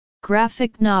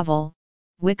Graphic novel,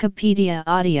 Wikipedia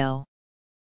audio.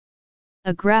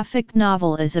 A graphic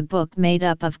novel is a book made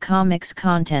up of comics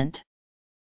content.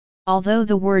 Although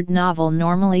the word novel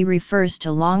normally refers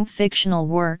to long fictional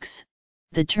works,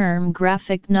 the term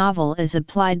graphic novel is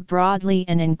applied broadly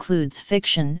and includes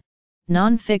fiction,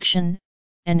 non-fiction,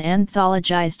 and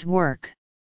anthologized work.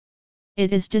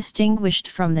 It is distinguished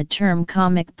from the term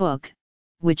comic book,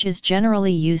 which is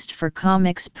generally used for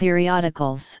comics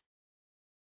periodicals.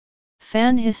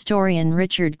 Fan historian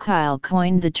Richard Kyle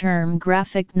coined the term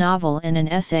graphic novel in an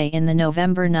essay in the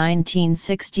November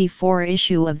 1964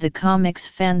 issue of the comics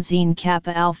fanzine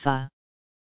Kappa Alpha.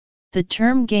 The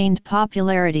term gained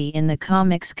popularity in the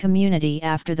comics community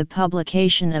after the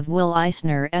publication of Will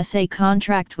Eisner's A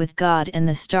Contract with God and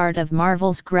the start of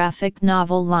Marvel's graphic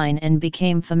novel line, and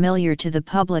became familiar to the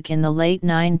public in the late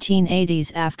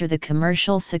 1980s after the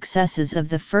commercial successes of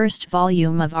the first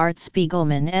volume of Art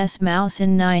Spiegelman's Mouse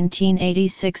in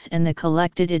 1986 and the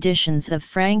collected editions of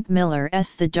Frank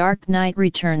Miller's The Dark Knight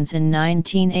Returns in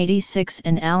 1986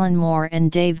 and Alan Moore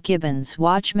and Dave Gibbons'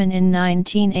 Watchmen in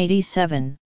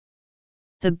 1987.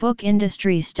 The Book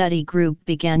Industry Study Group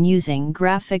began using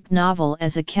graphic novel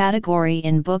as a category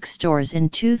in bookstores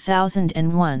in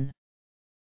 2001.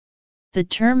 The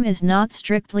term is not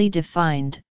strictly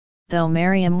defined, though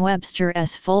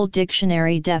Merriam-Webster's full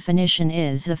dictionary definition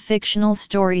is a fictional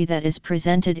story that is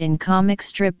presented in comic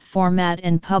strip format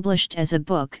and published as a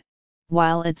book,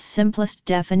 while its simplest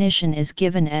definition is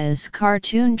given as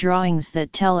cartoon drawings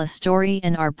that tell a story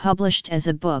and are published as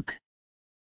a book.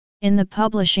 In the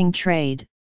publishing trade,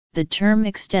 the term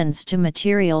extends to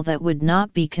material that would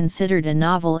not be considered a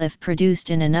novel if produced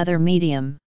in another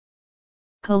medium.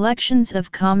 Collections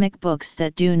of comic books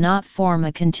that do not form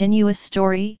a continuous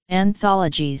story,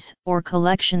 anthologies, or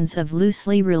collections of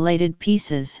loosely related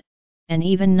pieces, and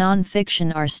even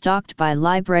non-fiction are stocked by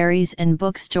libraries and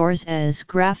bookstores as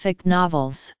graphic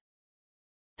novels.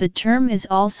 The term is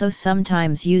also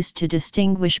sometimes used to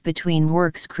distinguish between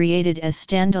works created as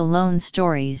stand-alone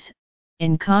stories,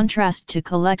 in contrast to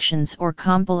collections or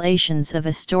compilations of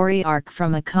a story arc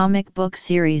from a comic book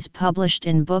series published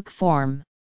in book form.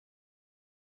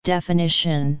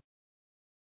 Definition: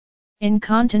 in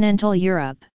continental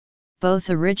Europe,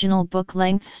 both original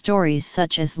book-length stories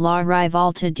such as La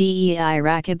Rivolta dei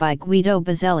Iraqi by Guido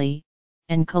Bazzelli,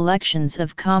 and collections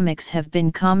of comics have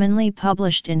been commonly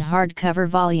published in hardcover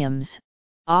volumes,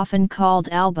 often called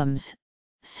albums.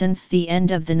 Since the end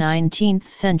of the 19th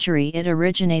century, it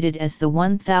originated as the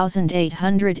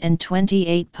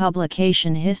 1828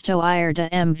 publication Histoire de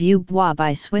Vieux Bois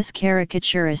by Swiss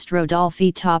caricaturist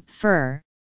Rodolphe Topfer,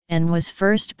 and was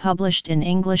first published in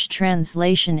English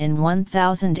translation in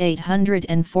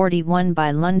 1841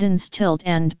 by London's Tilt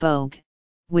and Bogue,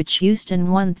 which used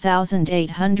an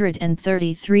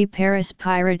 1833 Paris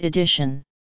pirate edition.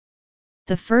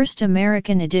 The first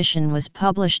American edition was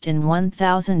published in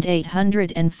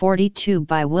 1842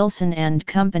 by Wilson and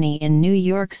Company in New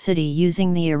York City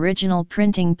using the original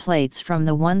printing plates from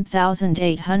the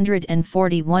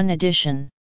 1841 edition.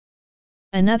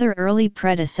 Another early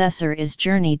predecessor is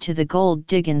Journey to the Gold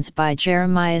Diggins by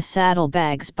Jeremiah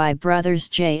Saddlebags by brothers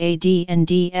J.A.D. and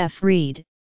D.F. Reed,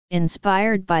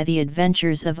 inspired by the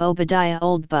adventures of Obadiah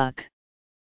Oldbuck.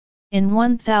 In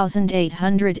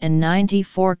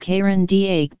 1894, Karen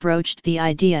Dieck broached the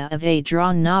idea of a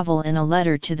drawn novel in a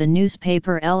letter to the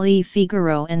newspaper Le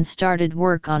Figaro and started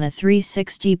work on a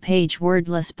 360-page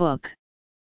wordless book.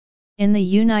 In the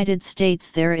United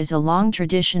States, there is a long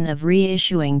tradition of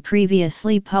reissuing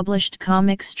previously published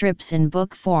comic strips in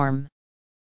book form.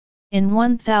 In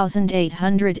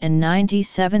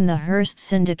 1897, the Hearst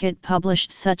Syndicate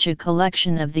published such a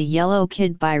collection of The Yellow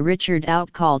Kid by Richard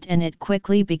Outcault, and it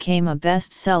quickly became a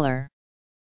bestseller.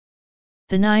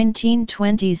 The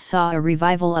 1920s saw a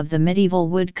revival of the medieval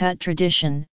woodcut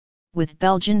tradition, with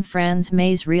Belgian Frans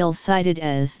Maesriel cited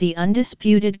as the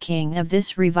undisputed king of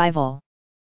this revival.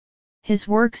 His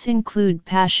works include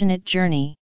Passionate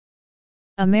Journey.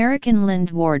 American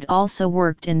Lindward also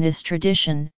worked in this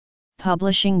tradition,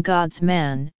 publishing God's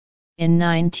Man, in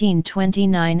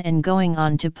 1929 and going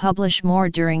on to publish more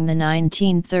during the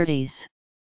 1930s.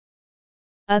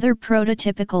 Other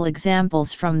prototypical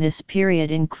examples from this period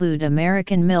include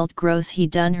American Milt Gross' He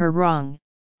Done Her Wrong,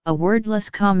 a wordless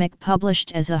comic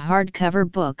published as a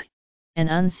hardcover book, and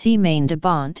Unsee Main de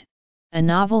Bont, a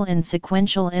novel in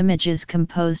sequential images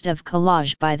composed of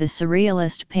collage by the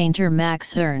surrealist painter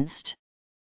Max Ernst.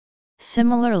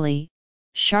 Similarly,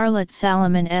 Charlotte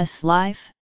Salomon's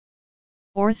Life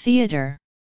or Theater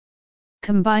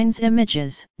combines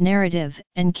images, narrative,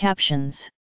 and captions.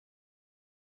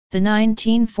 The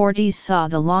 1940s saw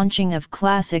the launching of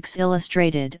Classics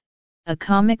Illustrated, a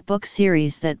comic book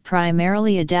series that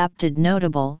primarily adapted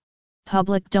notable,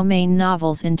 public domain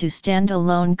novels into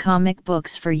stand-alone comic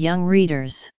books for young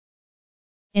readers.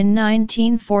 In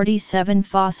 1947,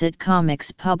 Fawcett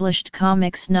Comics published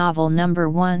comics novel number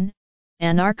 1,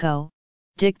 Anarcho,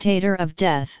 Dictator of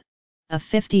Death, a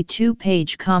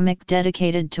 52-page comic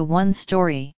dedicated to one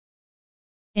story.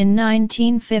 In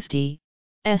 1950,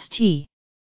 St.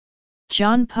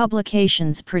 John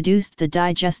Publications produced the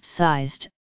digest-sized,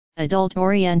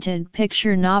 adult-oriented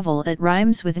picture novel It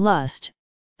Rhymes with Lust,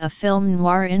 a film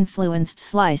noir-influenced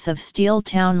slice of Steel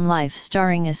Town life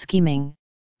starring a scheming,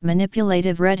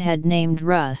 manipulative redhead named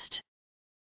Rust.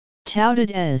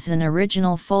 Touted as an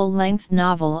original full-length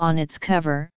novel on its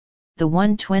cover, the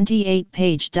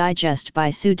 128-page digest by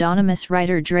pseudonymous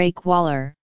writer Drake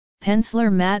Waller,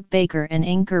 penciler Matt Baker and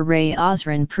inker Ray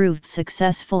Osrin proved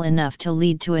successful enough to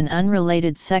lead to an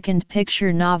unrelated second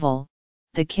picture novel,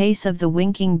 The Case of the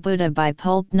Winking Buddha by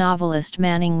pulp novelist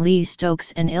Manning Lee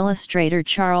Stokes and illustrator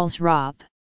Charles Ropp.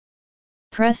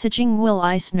 Presaging Will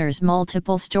Eisner's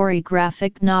multiple-story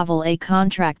graphic novel A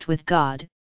Contract with God,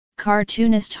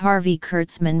 cartoonist Harvey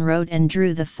Kurtzman wrote and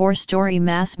drew the 4-story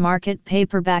mass-market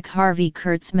paperback Harvey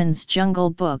Kurtzman's Jungle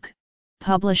Book,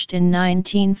 published in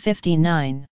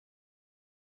 1959.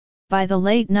 By the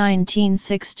late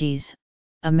 1960s,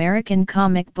 American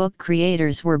comic book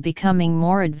creators were becoming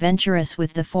more adventurous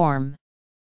with the form.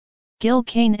 Gil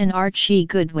Kane and Archie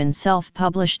Goodwin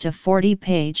self-published a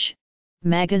 40-page,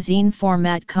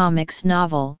 magazine-format comics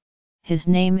novel, His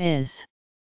Name Is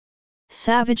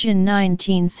Savage. In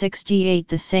 1968,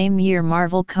 the same year,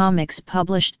 Marvel Comics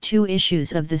published 2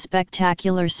 issues of The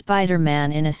Spectacular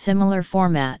Spider-Man in a similar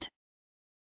format.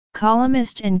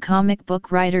 Columnist and comic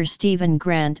book writer Stephen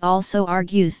Grant also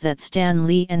argues that Stan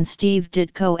Lee and Steve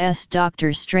Ditko's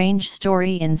Doctor Strange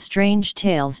story in Strange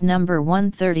Tales No.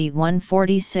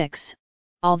 130-146,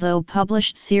 although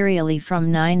published serially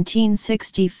from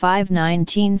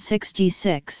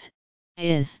 1965-1966,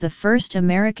 is the first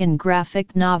American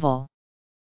graphic novel.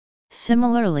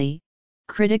 Similarly,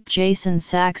 critic Jason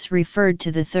Sachs referred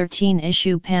to the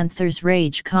 13-issue Panther's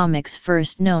Rage comics'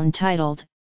 first known titled,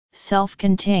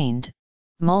 self-contained,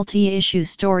 multi-issue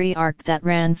story arc that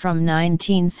ran from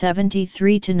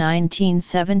 1973 to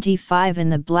 1975 in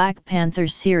the Black Panther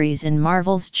series in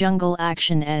Marvel's Jungle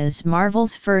Action as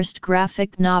Marvel's first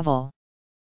graphic novel.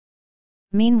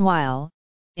 Meanwhile,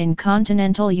 in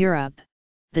continental Europe,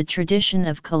 the tradition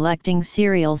of collecting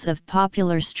serials of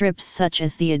popular strips such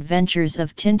as The Adventures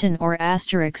of Tintin or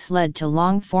Asterix led to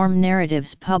long-form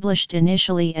narratives published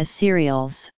initially as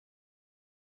serials.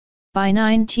 By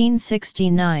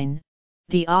 1969,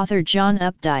 the author John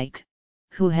Updike,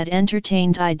 who had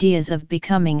entertained ideas of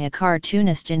becoming a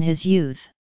cartoonist in his youth,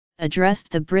 addressed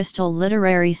the Bristol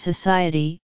Literary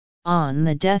Society on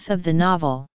the death of the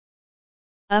novel.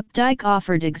 Updike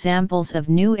offered examples of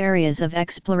new areas of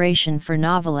exploration for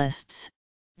novelists,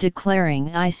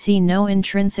 declaring, "I see no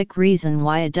intrinsic reason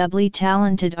why a doubly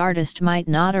talented artist might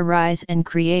not arise and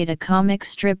create a comic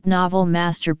strip novel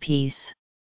masterpiece."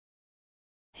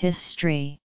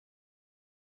 History.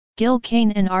 Gil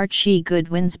Kane and Archie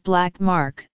Goodwin's Black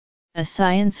Mark, a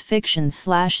science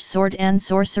fiction/sword and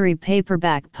sorcery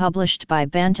paperback published by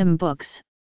Bantam Books,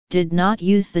 did not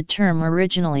use the term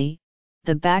originally.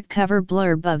 The back cover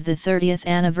blurb of the 30th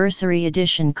anniversary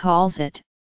edition calls it,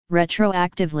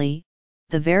 retroactively,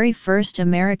 the very first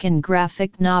American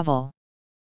graphic novel.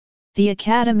 The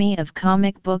Academy of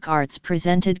Comic Book Arts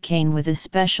presented Kane with a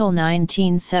special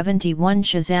 1971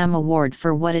 Shazam Award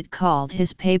for what it called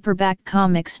his paperback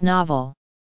comics novel.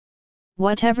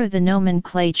 Whatever the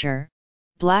nomenclature,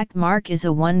 Black Mark is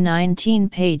a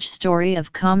 119-page story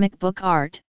of comic book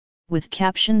art, with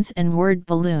captions and word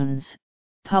balloons,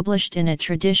 published in a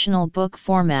traditional book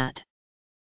format.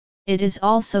 It is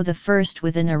also the first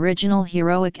with an original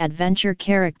heroic adventure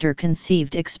character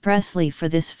conceived expressly for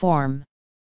this form.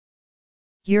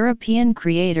 European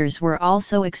creators were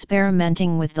also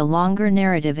experimenting with the longer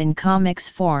narrative in comics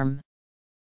form.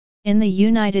 In the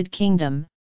United Kingdom,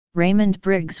 Raymond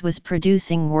Briggs was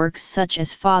producing works such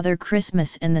as Father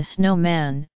Christmas and the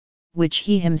Snowman, which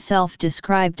he himself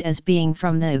described as being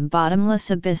from the bottomless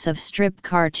abyss of strip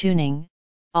cartooning,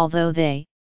 although they,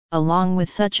 along with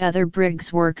such other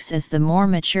Briggs works as the more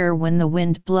mature When the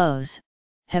Wind Blows,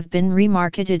 have been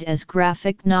remarketed as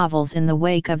graphic novels in the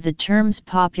wake of the term's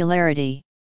popularity.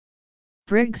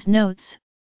 Briggs notes,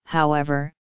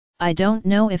 however, "I don't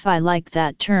know if I like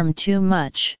that term too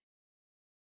much."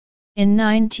 In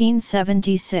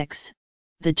 1976,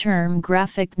 the term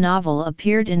graphic novel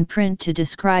appeared in print to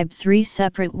describe 3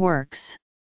 separate works.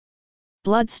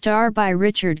 Bloodstar by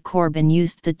Richard Corbin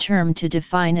used the term to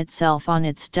define itself on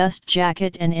its dust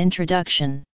jacket and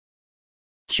introduction.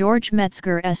 George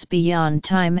Metzger's Beyond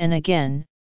Time and Again,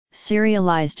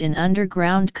 serialized in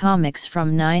Underground Comics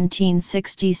from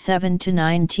 1967 to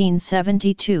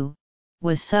 1972,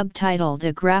 was subtitled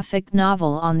a graphic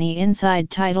novel on the inside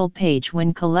title page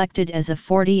when collected as a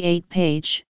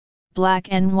 48-page,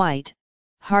 black and white,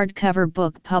 hardcover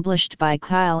book published by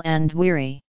Kyle and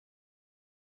Weary.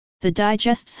 The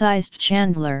digest-sized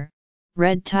Chandler,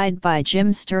 Red Tide by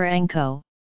Jim Steranko,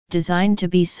 designed to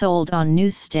be sold on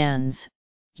newsstands,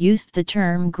 used the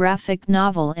term graphic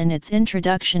novel in its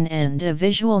introduction and a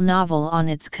visual novel on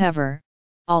its cover,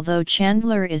 although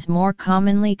Chandler is more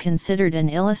commonly considered an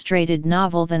illustrated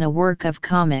novel than a work of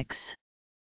comics.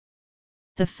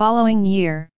 The following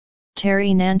year,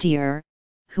 Terry Nantier,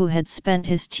 who had spent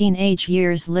his teenage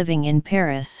years living in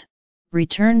Paris,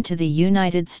 returned to the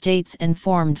United States and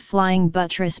formed Flying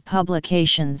Buttress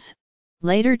Publications,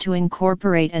 later to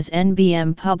incorporate as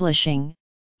NBM Publishing,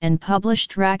 and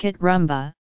published Racket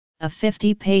Rumba, a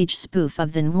 50-page spoof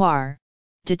of the noir,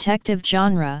 detective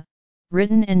genre,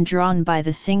 written and drawn by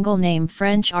the single-name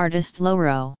French artist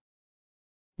Loro.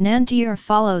 Nantier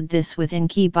followed this with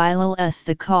Inky Bilal's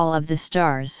The Call of the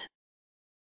Stars.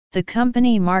 The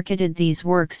company marketed these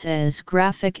works as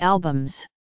graphic albums.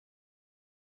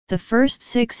 The first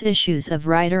 6 issues of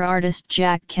writer-artist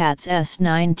Jack Katz's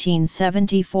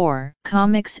 1974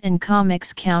 Comics and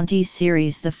Comics County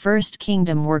series The First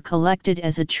Kingdom were collected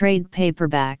as a trade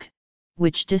paperback,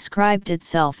 which described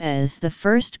itself as the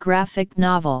first graphic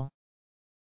novel.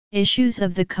 Issues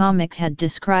of the comic had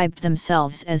described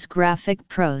themselves as graphic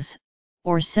prose,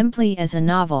 or simply as a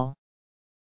novel.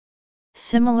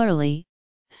 Similarly,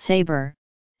 Saber,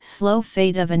 Slow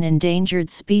Fate of an Endangered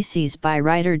Species by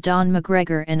writer Don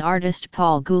McGregor and artist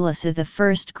Paul Gulissa, the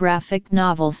first graphic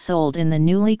novel sold in the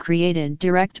newly created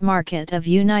direct market of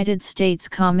United States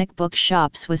comic book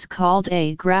shops, was called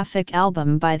a graphic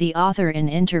album by the author in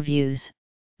interviews,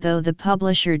 though the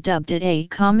publisher dubbed it a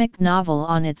comic novel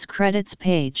on its credits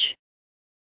page.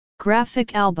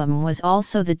 Graphic album was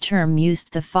also the term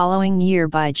used the following year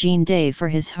by Gene Day for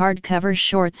his hardcover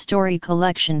short story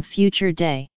collection Future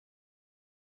Day.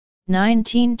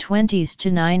 1920s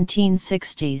to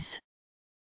 1960s.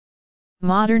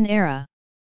 Modern era.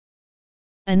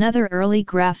 Another early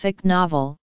graphic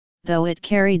novel, though it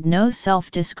carried no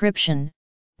self-description,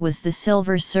 was The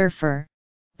Silver Surfer,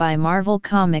 by Marvel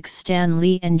Comics Stan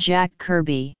Lee and Jack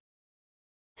Kirby.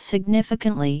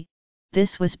 Significantly,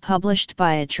 this was published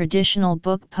by a traditional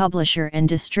book publisher and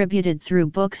distributed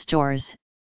through bookstores,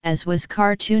 as was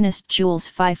cartoonist Jules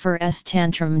Pfeiffer's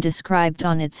Tantrum, described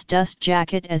on its dust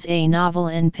jacket as a novel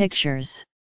in pictures.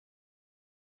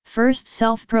 First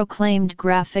self-proclaimed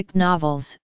graphic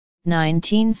novels,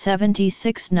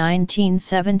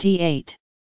 1976–1978.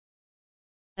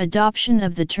 Adoption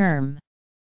of the term.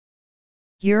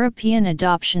 European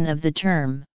adoption of the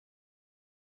term.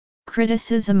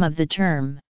 Criticism of the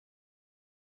term.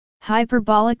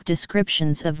 Hyperbolic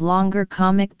descriptions of longer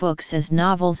comic books as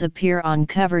novels appear on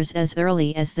covers as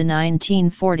early as the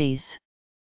 1940s.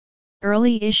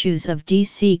 Early issues of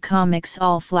DC Comics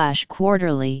All Flash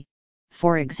Quarterly,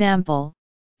 for example,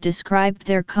 described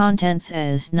their contents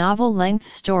as novel-length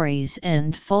stories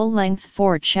and full-length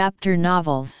 4-chapter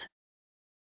novels.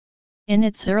 In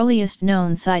its earliest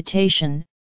known citation,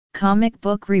 comic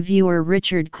book reviewer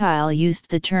Richard Kyle used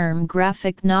the term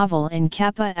graphic novel in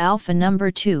Kappa Alpha No.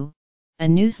 2, a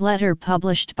newsletter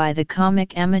published by the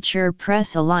Comic Amateur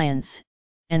Press Alliance,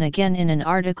 and again in an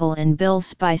article in Bill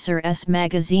Spicer's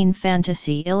magazine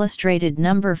Fantasy Illustrated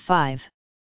No. 5.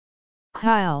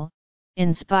 Kyle,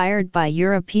 inspired by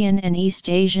European and East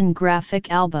Asian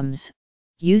graphic albums,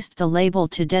 used the label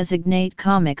to designate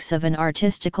comics of an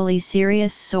artistically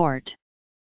serious sort.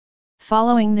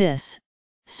 Following this,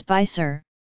 Spicer,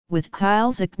 with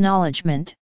Kyle's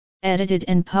acknowledgement, edited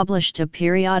and published a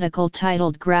periodical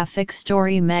titled Graphic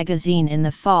Story Magazine in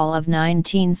the fall of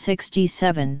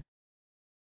 1967.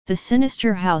 The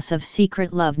Sinister House of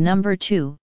Secret Love No.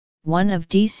 2, one of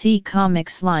DC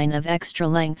Comics' line of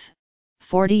extra-length,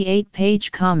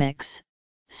 48-page comics,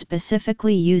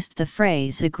 specifically used the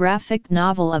phrase "a graphic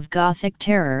novel of Gothic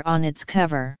terror" on its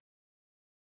cover.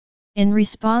 In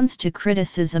response to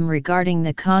criticism regarding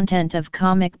the content of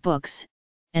comic books,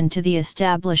 and to the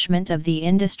establishment of the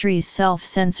industry's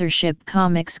self-censorship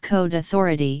Comics Code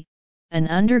Authority, an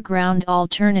underground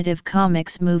alternative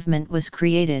comics movement was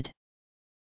created.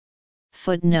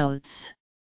 Footnotes.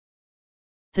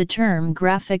 The term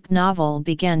graphic novel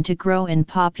began to grow in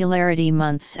popularity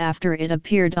months after it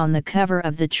appeared on the cover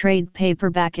of the trade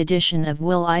paperback edition of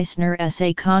Will Eisner's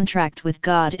A Contract with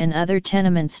God and Other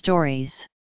Tenement Stories.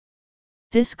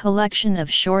 This collection of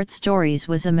short stories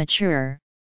was a mature,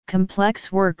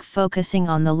 complex work focusing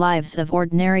on the lives of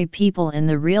ordinary people in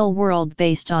the real world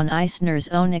based on Eisner's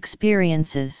own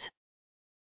experiences.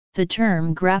 The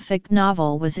term graphic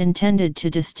novel was intended to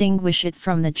distinguish it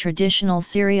from the traditional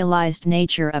serialized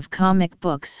nature of comic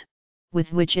books,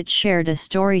 with which it shared a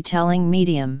storytelling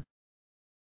medium.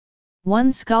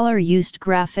 One scholar used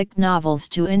graphic novels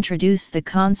to introduce the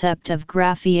concept of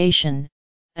graphiation,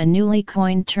 a newly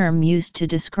coined term used to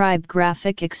describe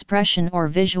graphic expression or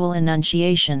visual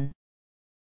enunciation.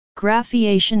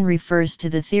 Graphiation refers to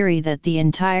the theory that the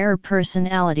entire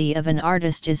personality of an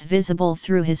artist is visible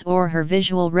through his or her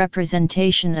visual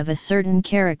representation of a certain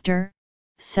character,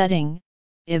 setting,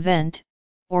 event,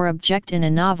 or object in a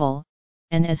novel,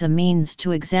 and as a means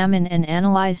to examine and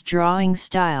analyze drawing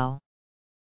style.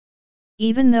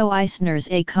 Even though Eisner's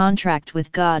A Contract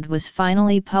with God was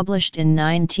finally published in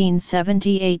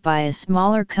 1978 by a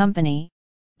smaller company,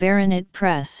 Baronet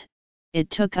Press, it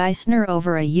took Eisner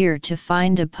over a year to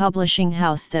find a publishing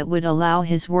house that would allow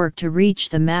his work to reach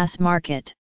the mass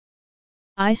market.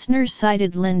 Eisner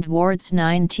cited Lind Ward's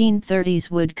 1930s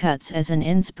woodcuts as an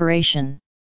inspiration.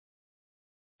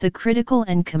 The critical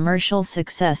and commercial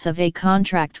success of A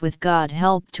Contract with God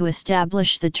helped to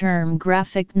establish the term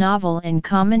graphic novel in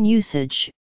common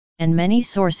usage, and many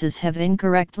sources have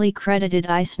incorrectly credited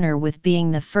Eisner with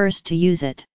being the first to use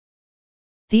it.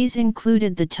 These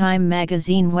included the Time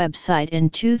magazine website in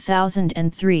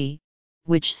 2003,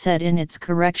 which said in its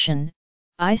correction,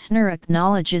 Eisner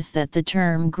acknowledges that the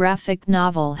term graphic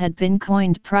novel had been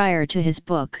coined prior to his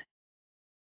book.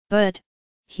 But,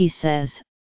 he says,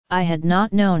 I had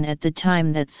not known at the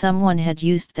time that someone had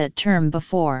used that term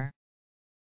before.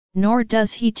 Nor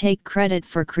does he take credit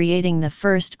for creating the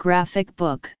first graphic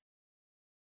book.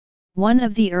 One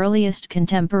of the earliest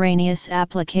contemporaneous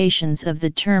applications of the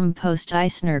term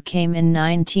post-Eisner came in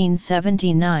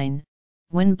 1979,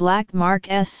 when Black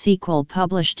Mark's sequel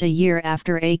published a year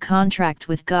after A Contract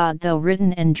with God, though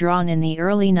written and drawn in the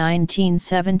early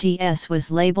 1970s, was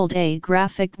labeled a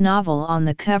graphic novel on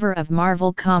the cover of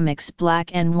Marvel Comics'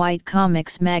 black and white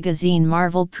comics magazine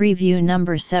Marvel Preview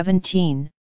No. 17,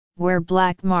 where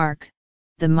Black Mark,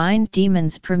 The Mind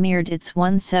Demons premiered its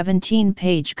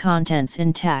 117-page contents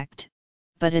intact,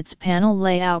 but its panel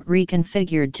layout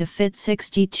reconfigured to fit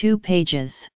 62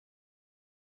 pages.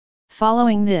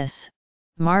 Following this,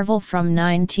 Marvel from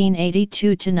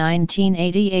 1982 to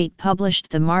 1988 published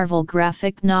the Marvel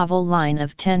graphic novel line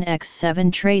of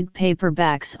 10x7 trade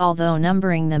paperbacks, although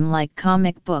numbering them like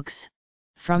comic books,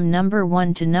 from number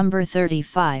 1 to number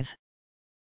 35.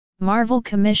 Marvel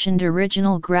commissioned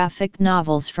original graphic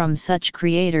novels from such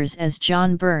creators as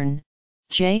John Byrne,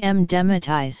 J. M.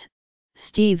 DeMatteis,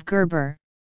 Steve Gerber,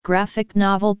 graphic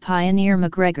novel pioneer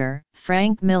McGregor,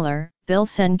 Frank Miller, Bill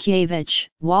Sienkiewicz,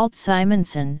 Walt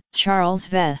Simonson, Charles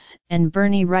Vess, and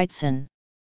Bernie Wrightson.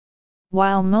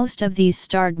 While most of these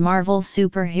starred Marvel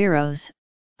superheroes,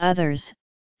 others,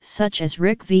 such as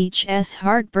Rick Veitch's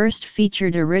Heartburst,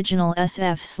 featured original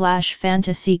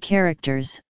SF/fantasy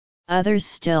characters. Others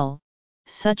still,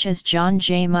 such as John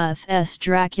Jarmuth's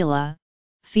Dracula,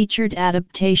 featured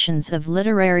adaptations of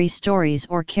literary stories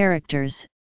or characters,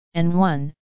 and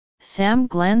one, Sam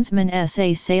Glanzman's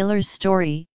A Sailor's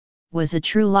Story, was a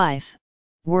true-life,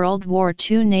 World War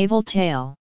II naval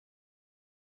tale.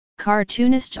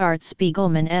 Cartoonist Art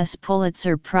Spiegelman's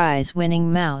Pulitzer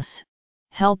Prize-winning Mouse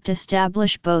helped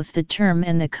establish both the term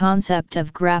and the concept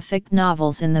of graphic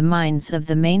novels in the minds of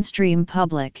the mainstream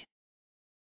public.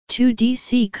 Two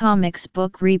DC Comics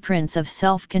book reprints of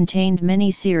self-contained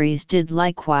miniseries did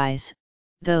likewise,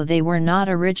 though they were not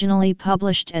originally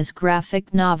published as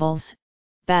graphic novels.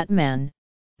 Batman,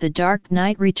 The Dark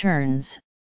Knight Returns,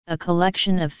 a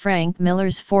collection of Frank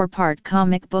Miller's four-part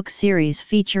comic book series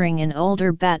featuring an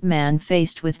older Batman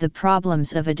faced with the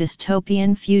problems of a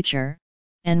dystopian future,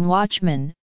 and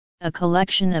Watchmen, a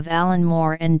collection of Alan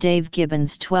Moore and Dave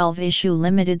Gibbons' 12-issue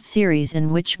limited series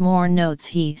in which Moore notes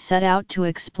he set out to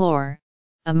explore,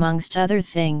 amongst other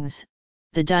things,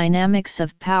 the dynamics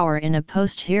of power in a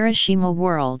post-Hiroshima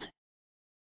world.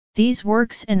 These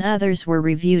works and others were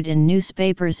reviewed in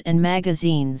newspapers and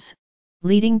magazines,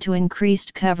 leading to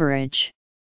increased coverage.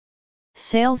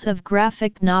 Sales of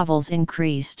graphic novels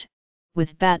increased,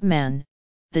 with Batman,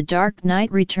 The Dark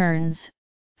Knight Returns,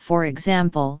 for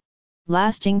example,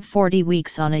 lasting 40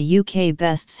 weeks on a UK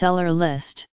bestseller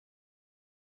list.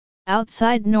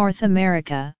 Outside North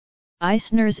America,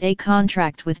 Eisner's A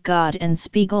Contract with God and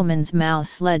Spiegelman's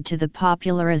Mouse led to the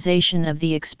popularization of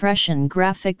the expression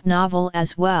graphic novel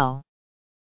as well.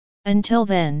 Until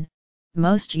then,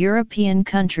 most European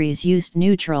countries used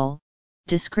neutral,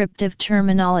 descriptive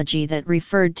terminology that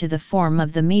referred to the form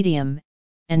of the medium,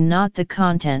 and not the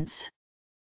contents.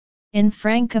 In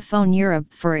Francophone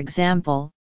Europe, for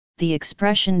example, the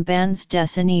expression bandes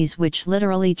dessinées, which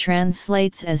literally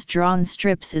translates as drawn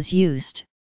strips, is used,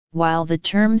 while the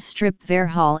terms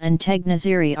stripverhaal and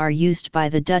tegnazeri are used by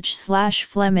the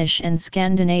Dutch/Flemish and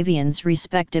Scandinavians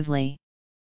respectively.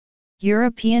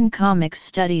 European comics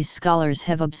studies scholars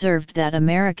have observed that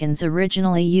Americans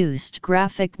originally used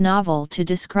graphic novel to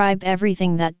describe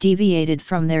everything that deviated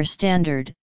from their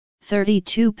standard,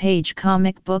 32-page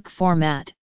comic book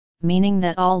format, meaning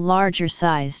that all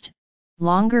larger-sized,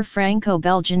 longer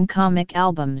Franco-Belgian comic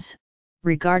albums,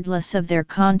 regardless of their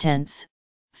contents,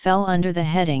 fell under the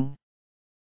heading.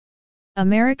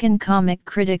 American comic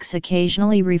critics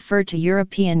occasionally refer to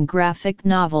European graphic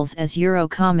novels as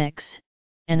Eurocomics,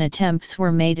 and attempts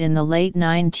were made in the late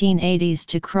 1980s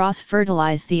to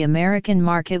cross-fertilize the American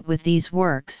market with these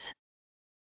works.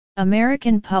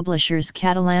 American publishers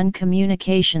Catalan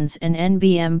Communications and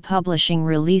NBM Publishing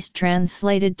released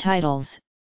translated titles,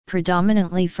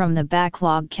 predominantly from the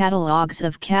backlog catalogues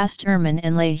of Cast Erman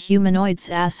and Les Humanoids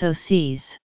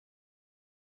Associés.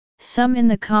 Some in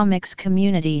the comics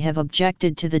community have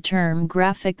objected to the term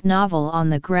graphic novel on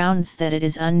the grounds that it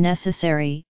is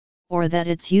unnecessary, or that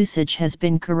its usage has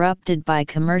been corrupted by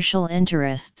commercial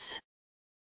interests.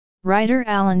 Writer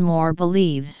Alan Moore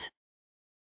believes,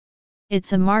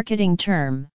 "It's a marketing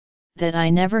term that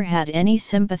I never had any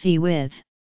sympathy with.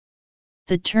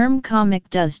 The term comic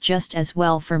does just as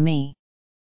well for me.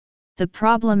 The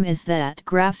problem is that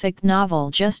graphic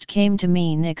novel just came to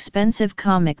mean expensive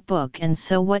comic book, and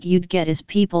so what you'd get is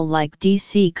people like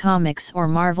DC Comics or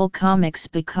Marvel Comics,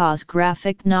 because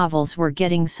graphic novels were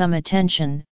getting some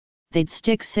attention, they'd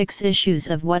stick 6 issues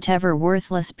of whatever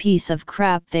worthless piece of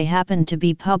crap they happened to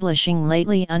be publishing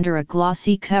lately under a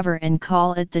glossy cover and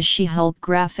call it the She-Hulk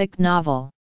graphic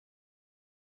novel."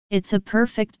 It's a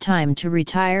perfect time to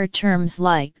retire terms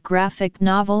like graphic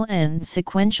novel and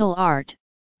sequential art,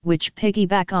 which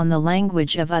piggyback on the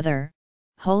language of other,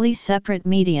 wholly separate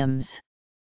mediums.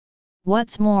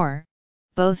 What's more,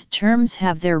 both terms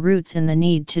have their roots in the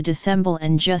need to dissemble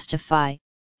and justify,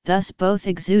 thus both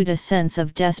exude a sense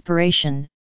of desperation,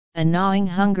 a gnawing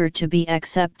hunger to be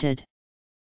accepted.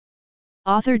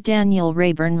 Author Daniel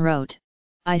Rayburn wrote,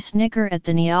 "I snicker at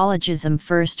the neologism,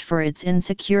 first for its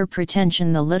insecure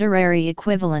pretension, the literary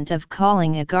equivalent of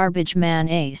calling a garbage man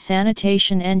a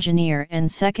sanitation engineer,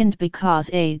 and second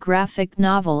because a graphic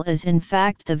novel is in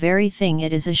fact the very thing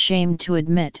it is ashamed to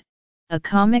admit, a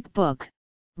comic book,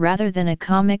 rather than a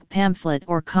comic pamphlet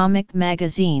or comic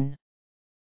magazine."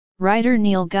 Writer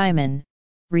Neil Gaiman,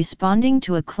 responding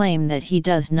to a claim that he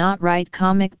does not write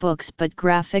comic books but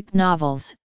graphic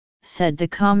novels, said the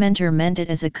commenter meant it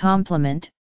as a compliment,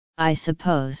 "I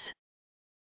suppose.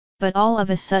 But all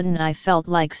of a sudden I felt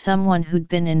like someone who'd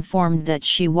been informed that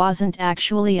she wasn't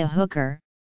actually a hooker,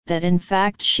 that in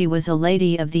fact she was a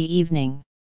lady of the evening."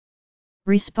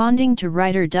 Responding to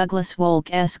writer Douglas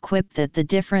Wolk's quip that the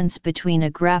difference between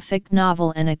a graphic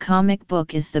novel and a comic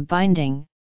book is the binding,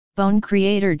 Bone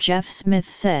creator Jeff Smith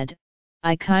said,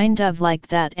 "I kind of like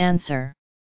that answer.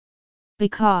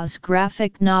 Because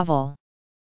graphic novel.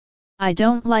 I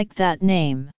don't like that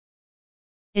name.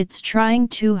 It's trying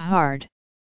too hard.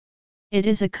 It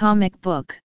is a comic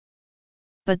book.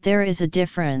 But there is a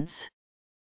difference.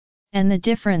 And the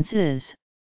difference is,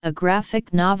 a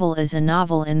graphic novel is a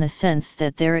novel in the sense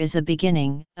that there is a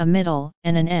beginning, a middle,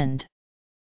 and an end."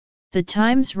 The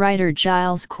Times writer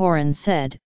Giles Coren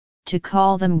said, "To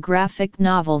call them graphic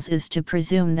novels is to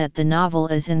presume that the novel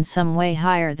is in some way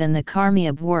higher than the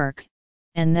Carmiab work,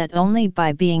 and that only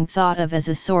by being thought of as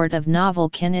a sort of novel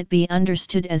can it be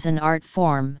understood as an art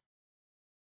form."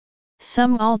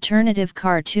 Some alternative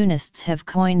cartoonists have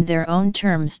coined their own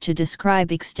terms to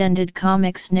describe extended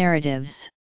comics narratives.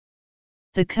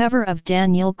 The cover of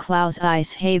Daniel Clow's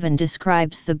Ice Haven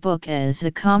describes the book as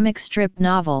a comic strip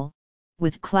novel,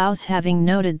 with Clowes having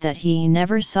noted that he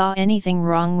never saw anything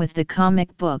wrong with the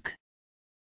comic book.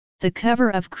 The cover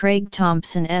of Craig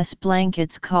Thompson's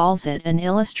Blankets calls it an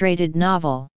illustrated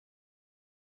novel.